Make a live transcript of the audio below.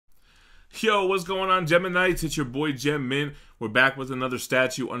Yo, what's going on, Geminites? It's your boy Gem Mint. We're back with another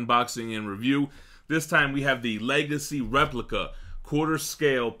statue unboxing and review. This time we have the Legacy Replica Quarter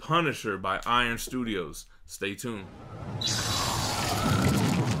Scale Punisher by Iron Studios. Stay tuned.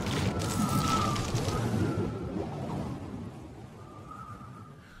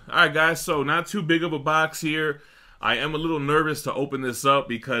 Alright guys, so not too big of a box here. I am a little nervous to open this up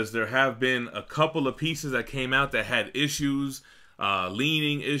because there have been a couple of pieces that came out that had issues.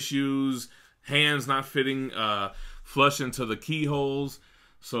 Leaning issues, hands not fitting flush into the keyholes.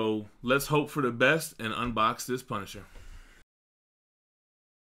 So let's hope for the best and unbox this Punisher.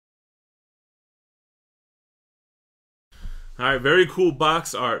 Alright, very cool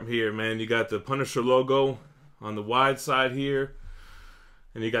box art here, man. You got the Punisher logo on the wide side here.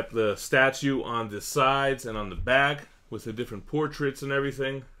 And you got the statue on the sides and on the back with the different portraits and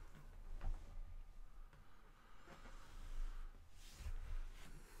everything.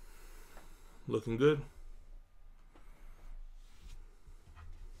 Looking good.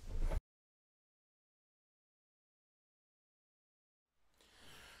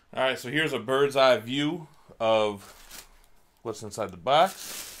 Alright, so here's a bird's eye view of what's inside the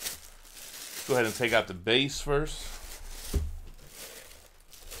box. Go ahead and take out the base first.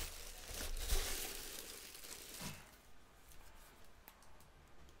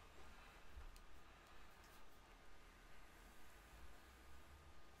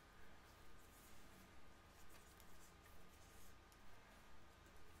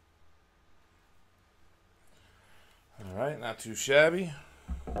 Alright, not too shabby.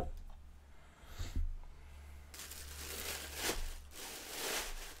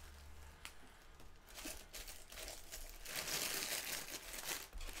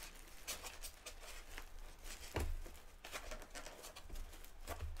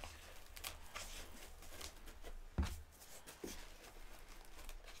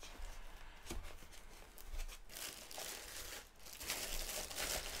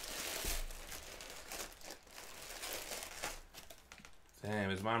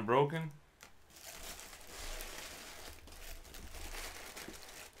 Damn, is mine broken?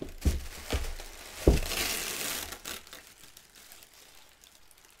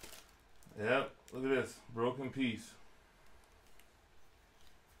 Yep, look at this. Broken piece.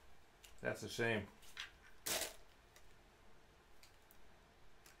 That's a shame.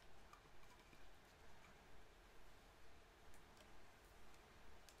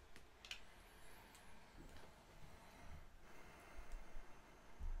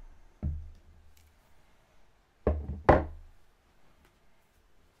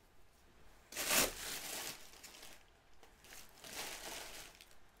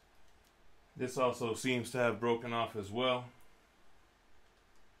 This also seems to have broken off as well.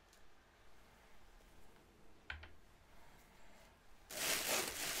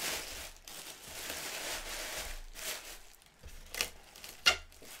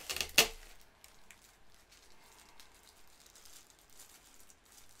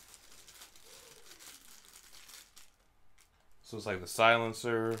 So it's like the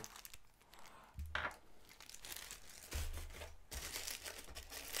silencer.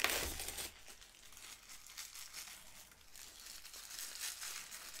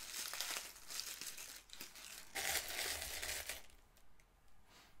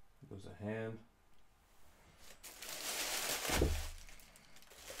 There's a hand.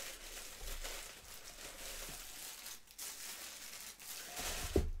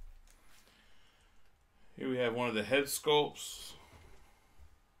 Here we have one of the head sculpts.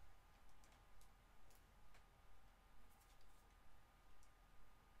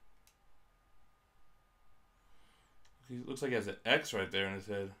 He looks like he has an X right there in his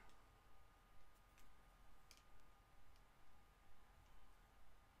head.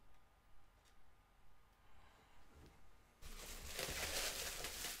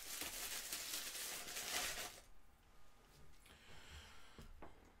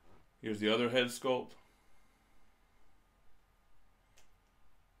 Here's the other head sculpt.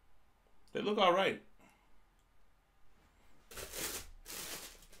 They look all right.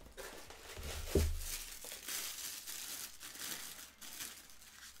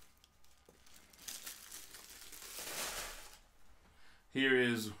 Here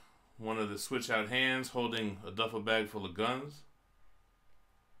is one of the switch out hands holding a duffel bag full of guns.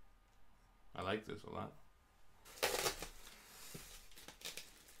 I like this a lot.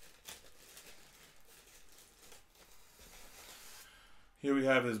 Here we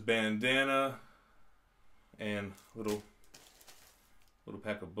have his bandana and little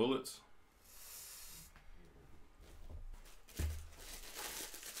pack of bullets.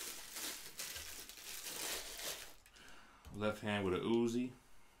 Left hand with a Uzi.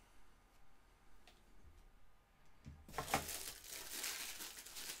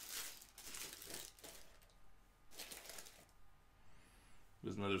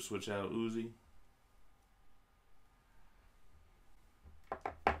 another switch out Uzi.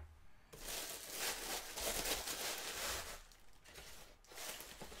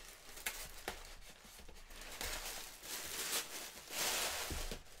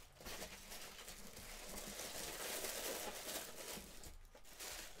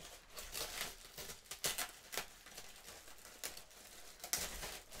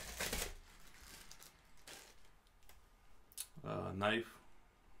 Knife.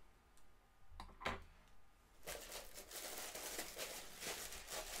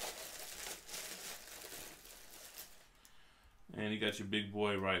 And you got your big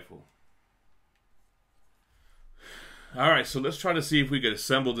boy rifle. Alright, so let's try to see if we can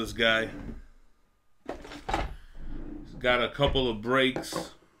assemble this guy. He's got a couple of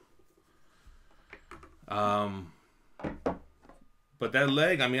brakes. But that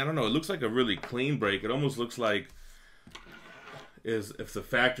leg, I mean, I don't know. It looks like a really clean brake. It almost looks like is if the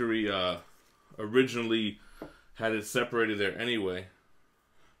factory originally had it separated there anyway.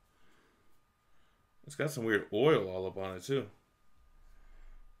 It's got some weird oil all up on it too.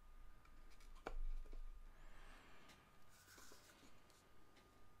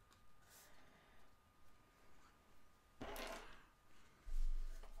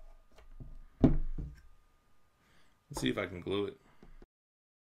 Let's see if I can glue it.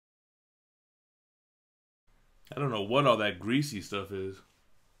 I don't know what all that greasy stuff is.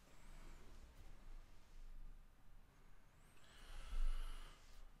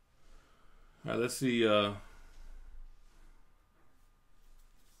 All right, let's see. Let's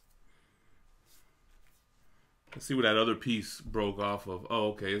see what that other piece broke off of. Oh,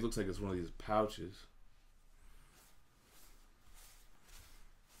 okay. It looks like it's one of these pouches.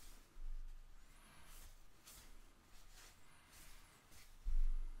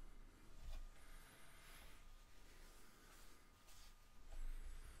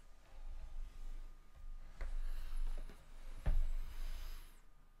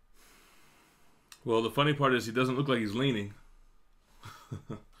 Well, the funny part is he doesn't look like he's leaning.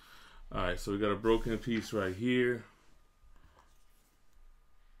 Alright, so we got a broken piece right here.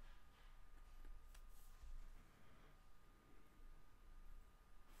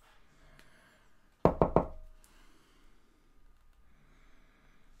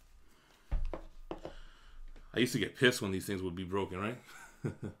 I used to get pissed when these things would be broken, right?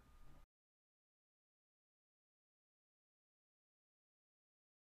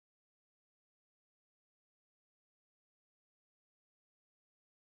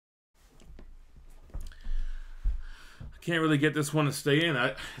 Can't really get this one to stay in.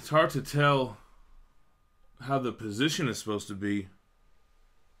 It's hard to tell how the position is supposed to be.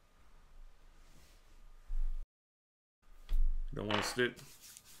 Don't want to stick.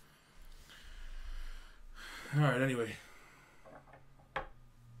 Alright, anyway.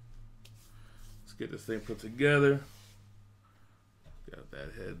 Let's get this thing put together. Got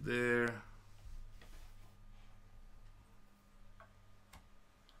that head there.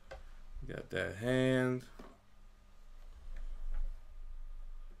 Got that hand.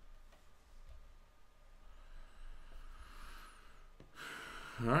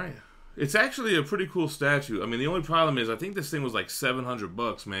 All right. It's actually a pretty cool statue. I mean, the only problem is I think this thing was like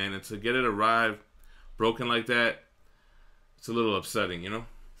 $700, man. And to get it arrived broken like that, it's a little upsetting, you know?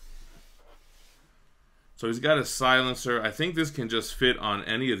 So he's got a silencer. I think this can just fit on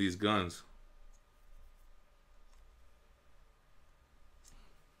any of these guns.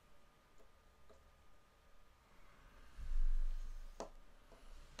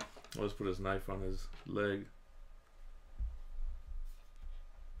 Let's put his knife on his leg.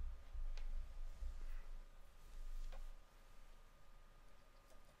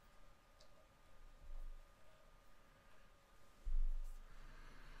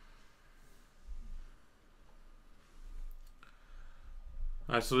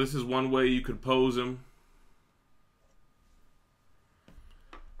 Alright, so this is one way you could pose him.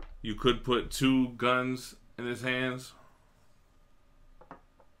 You could put two guns in his hands.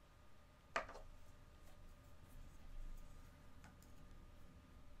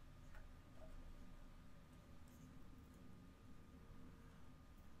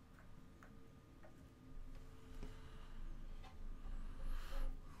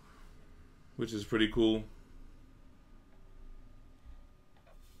 Which is pretty cool.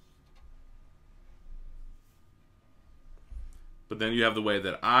 But then you have the way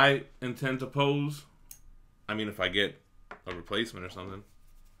that I intend to pose. I mean, if I get a replacement or something.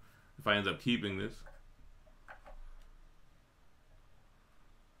 If I end up keeping this.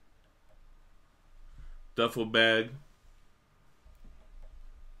 Duffel bag.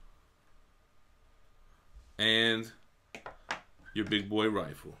 And your big boy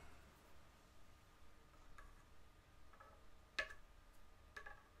rifle.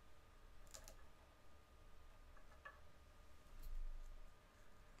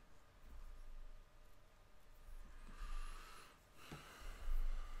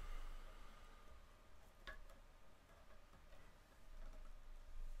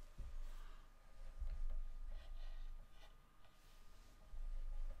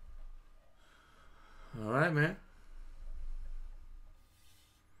 All right, man.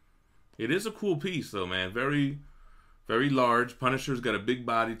 It is a cool piece, though, man. Very, very large. Punisher's got a big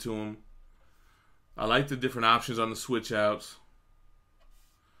body to him. I like the different options on the switch outs.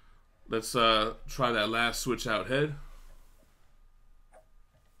 Let's try that last switch out head.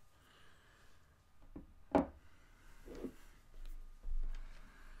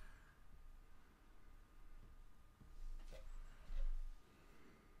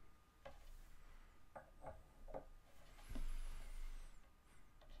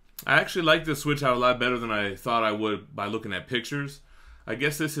 I actually like this switch out a lot better than I thought I would by looking at pictures. I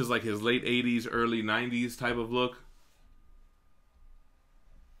guess this is like his late 80s, early 90s type of look.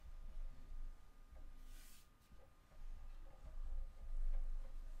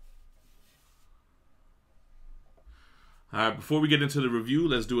 Alright, before we get into the review,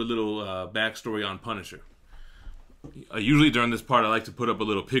 let's do a little backstory on Punisher. Usually during this part, I like to put up a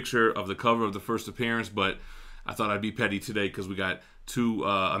little picture of the cover of the first appearance, but I thought I'd be petty today because we got two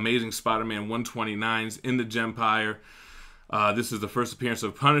amazing Spider-Man 129s in the Gempire. This is the first appearance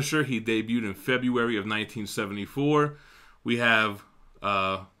of Punisher. He debuted in February of 1974. We have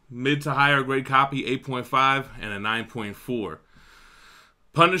mid to higher grade copy, 8.5 and a 9.4.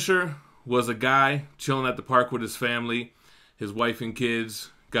 Punisher was a guy chilling at the park with his family. His wife and kids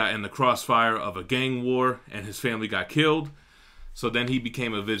got in the crossfire of a gang war, and his family got killed. So then he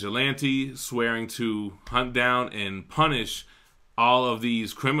became a vigilante, swearing to hunt down and punish all of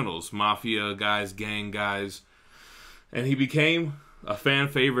these criminals, mafia guys, gang guys. And he became a fan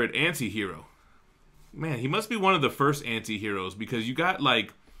favorite anti-hero. Man, he must be one of the first anti-heroes, because you got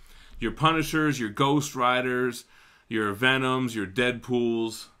like your Punishers, your Ghost Riders, your Venoms, your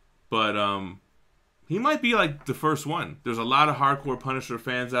Deadpools, but he might be like the first one. There's a lot of hardcore Punisher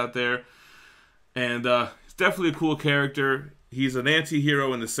fans out there, and he's definitely a cool character. He's an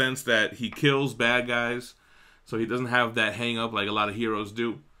anti-hero in the sense that he kills bad guys, so he doesn't have that hang-up like a lot of heroes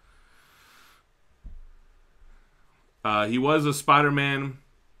do. He was a Spider-Man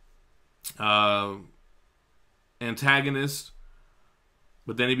antagonist,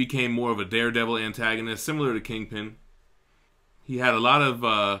 but then he became more of a Daredevil antagonist, similar to Kingpin. He had a lot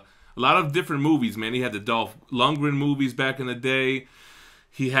of different movies, man. He had the Dolph Lundgren movies back in the day.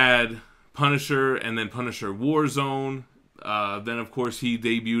 He had Punisher and then Punisher Warzone. Then, of course, he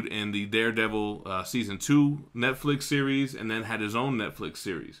debuted in the Daredevil Season 2 Netflix series, and then had his own Netflix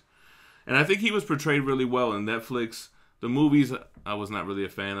series. And I think he was portrayed really well in Netflix. The movies I was not really a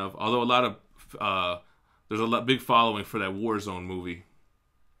fan of, although there's a big following for that Warzone movie,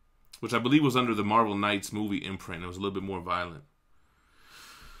 which I believe was under the Marvel Knights movie imprint. It was a little bit more violent.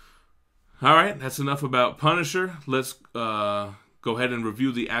 All right, that's enough about Punisher. Let's go ahead and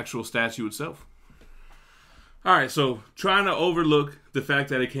review the actual statue itself. All right, so trying to overlook the fact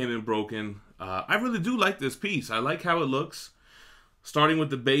that it came in broken, I really do like this piece. I like how it looks. Starting with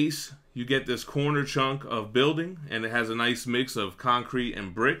the base, you get this corner chunk of building, and it has a nice mix of concrete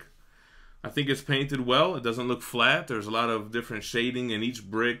and brick. I think it's painted well. It doesn't look flat. There's a lot of different shading in each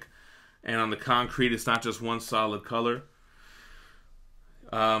brick, and on the concrete, it's not just one solid color.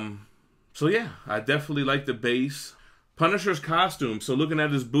 So yeah, I definitely like the base. Punisher's costume, so looking at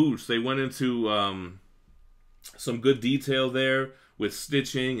his boots, they went into some good detail there with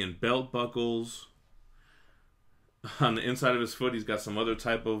stitching and belt buckles. On the inside of his foot, he's got some other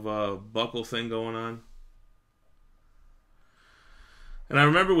type of buckle thing going on. And I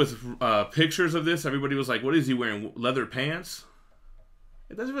remember with pictures of this, everybody was like, what is he wearing, leather pants?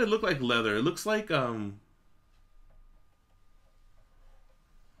 It doesn't really look like leather. It looks like, I don't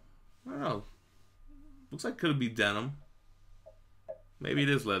know. Looks like it could be denim. Maybe it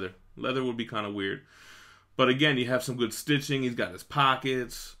is leather. Leather would be kind of weird. But again, you have some good stitching. He's got his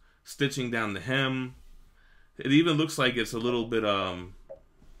pockets, stitching down the hem. It even looks like it's a little bit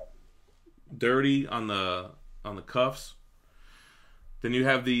dirty on the cuffs. Then you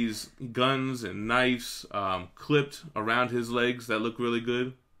have these guns and knives clipped around his legs that look really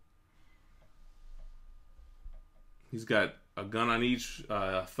good. He's got a gun on each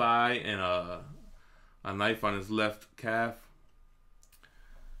thigh and a knife on his left calf.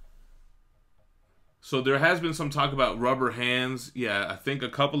 So there has been some talk about rubber hands. Yeah, I think a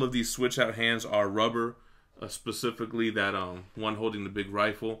couple of these switch out hands are rubber. specifically that one holding the big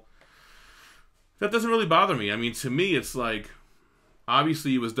rifle. That doesn't really bother me. I mean, to me, it's like,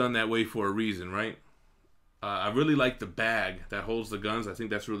 obviously it was done that way for a reason, right? I really like the bag that holds the guns. I think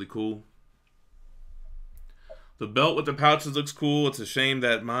that's really cool. The belt with the pouches looks cool. It's a shame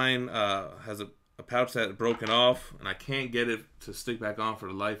that mine has a pouch that's broken off, and I can't get it to stick back on for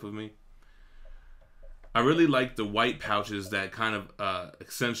the life of me. I really like the white pouches that kind of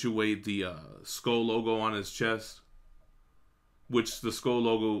accentuate the skull logo on his chest, which the skull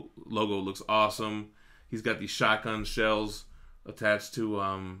logo looks awesome. He's got these shotgun shells attached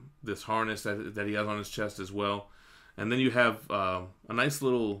to this harness that he has on his chest as well. And then you have a nice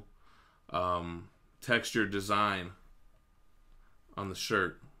little textured design on the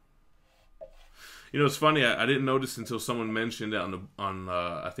shirt. You know, it's funny, I didn't notice until someone mentioned it on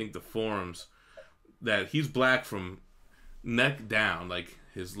I think the forums, that he's black from neck down, like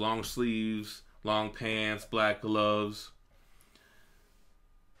his long sleeves, long pants, black gloves.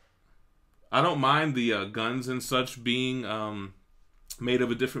 I don't mind the guns and such being made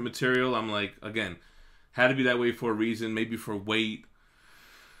of a different material. I'm like, again, had to be that way for a reason, maybe for weight.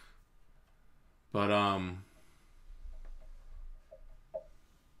 But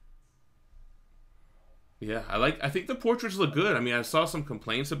yeah, I think the portraits look good. I mean, I saw some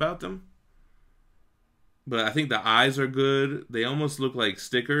complaints about them, but I think the eyes are good. They almost look like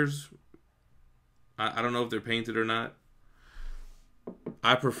stickers. I don't know if they're painted or not.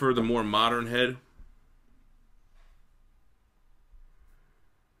 I prefer the more modern head.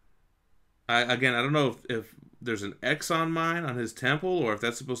 Again, I don't know if there's an X on mine, on his temple, or if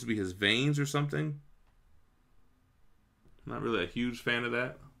that's supposed to be his veins or something. Not really a huge fan of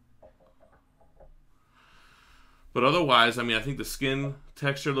that. But otherwise, I mean, I think the skin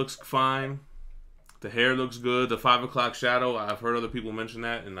texture looks fine. The hair looks good. The 5 o'clock shadow, I've heard other people mention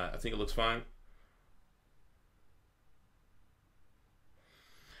that, and I think it looks fine.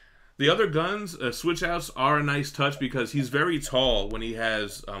 The other guns, switch outs are a nice touch because he's very tall when he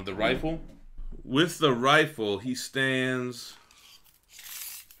has the rifle. With the rifle, he stands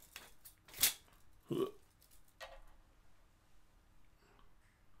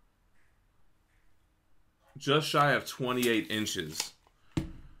just shy of 28 inches.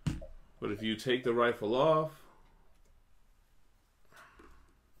 But if you take the rifle off,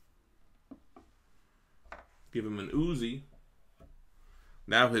 give him an Uzi,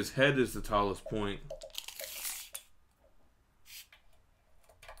 now his head is the tallest point.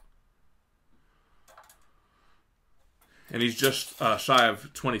 And he's just shy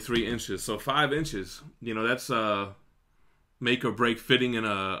of 23 inches. So 5 inches, you know, that's make or break fitting in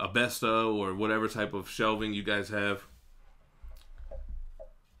a Besta or whatever type of shelving you guys have.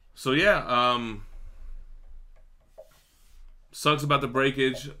 So yeah, sucks about the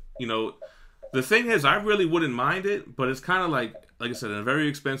breakage. You know, the thing is, I really wouldn't mind it, but it's kind of like I said, a very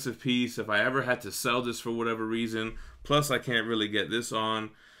expensive piece. If I ever had to sell this for whatever reason, plus I can't really get this on.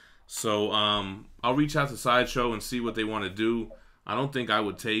 So I'll reach out to Sideshow and see what they want to do. I don't think I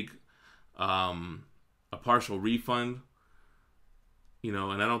would take a partial refund, you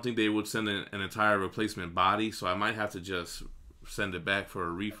know, and I don't think they would send an entire replacement body. So I might have to just send it back for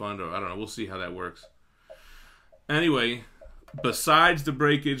a refund, or I don't know. We'll see how that works. Anyway, besides the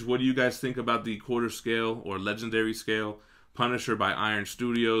breakage, what do you guys think about the quarter scale or legendary scale Punisher by Iron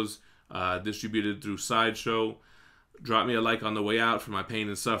Studios, distributed through Sideshow? Drop me a like on the way out for my pain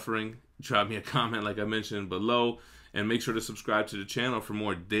and suffering. Drop me a comment like I mentioned below. And make sure to subscribe to the channel for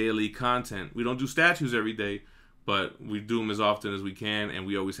more daily content. We don't do statues every day, but we do them as often as we can. And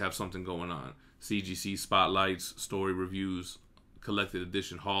we always have something going on. CGC spotlights, story reviews, collected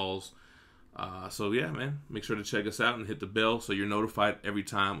edition hauls. So yeah, man. Make sure to check us out and hit the bell so you're notified every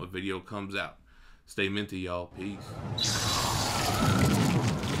time a video comes out. Stay minty, y'all. Peace.